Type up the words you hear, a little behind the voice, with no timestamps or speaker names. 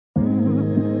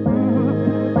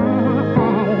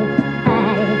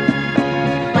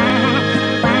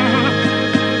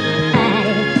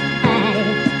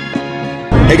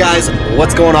Hey guys,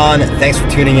 what's going on? Thanks for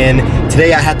tuning in.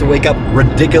 Today I had to wake up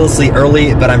ridiculously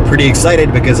early, but I'm pretty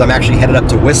excited because I'm actually headed up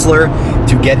to Whistler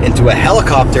to get into a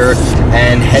helicopter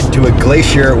and head to a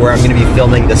glacier where I'm going to be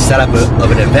filming the setup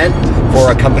of an event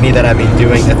for a company that I've been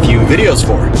doing a few videos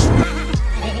for.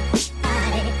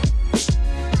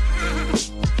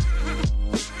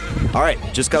 Alright,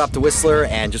 just got off to Whistler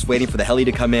and just waiting for the heli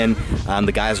to come in.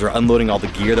 The guys are unloading all the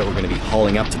gear that we're going to be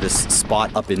hauling up to this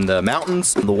spot up in the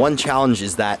mountains. The one challenge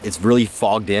is that it's really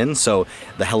fogged in, so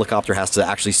the helicopter has to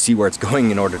actually see where it's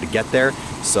going in order to get there.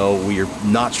 So we're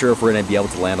not sure if we're going to be able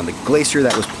to land on the glacier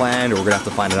that was planned, or we're going to have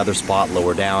to find another spot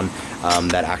lower down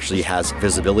that actually has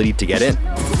visibility to get in.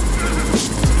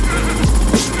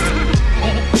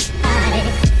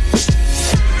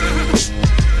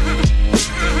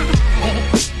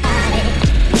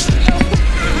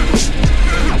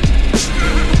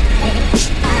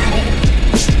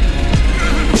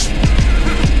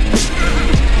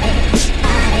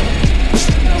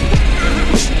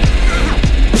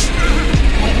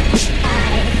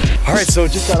 Alright, so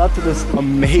just got up to this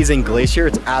amazing glacier.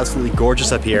 It's absolutely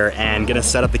gorgeous up here, and gonna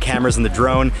set up the cameras in the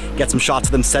drone, get some shots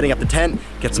of them setting up the tent,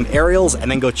 get some aerials,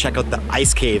 and then go check out the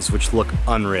ice caves, which look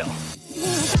unreal.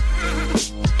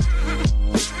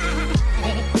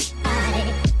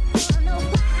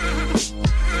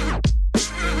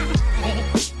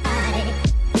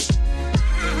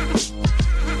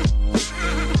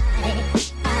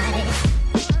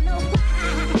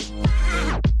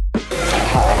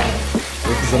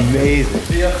 Amazing.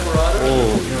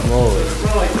 Holy moly.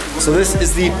 So this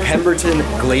is the Pemberton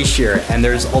Glacier, and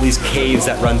there's all these caves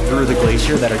that run through the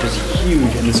glacier that are just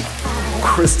huge and this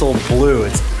crystal blue.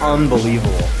 It's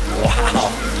unbelievable.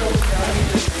 Wow.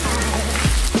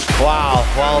 Wow,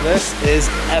 wow, this is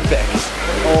epic.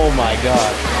 Oh my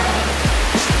god.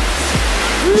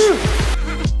 Woo.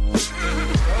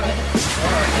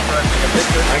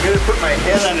 I'm gonna put my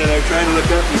head under there trying to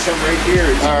look up and come right here.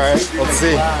 Alright, let's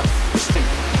see.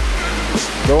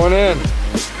 Going in.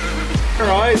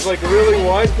 Your eyes like really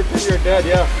wide, pretend you're dead,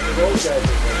 yeah. Those guys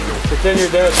pretend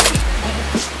you're dead.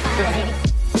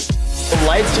 The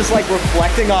light's just like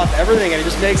reflecting off everything and it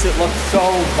just makes it look so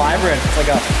vibrant. It's like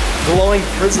a glowing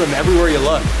prism everywhere you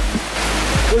look.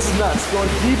 This is nuts, going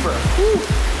deeper. Woo.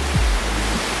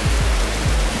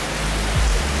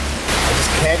 I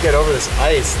just can't get over this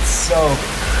ice. It's so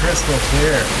crystal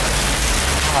clear.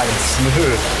 God, it's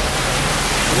smooth.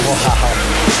 Wow.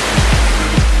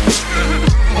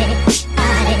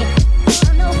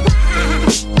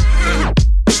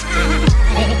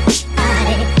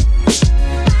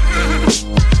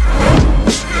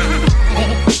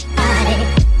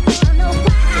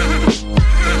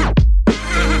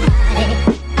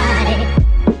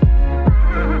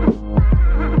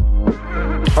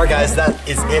 Alright guys, that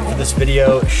is it for this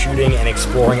video, shooting and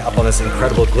exploring up on this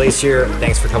incredible glacier.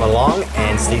 Thanks for coming along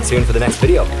and stay tuned for the next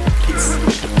video.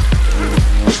 Peace.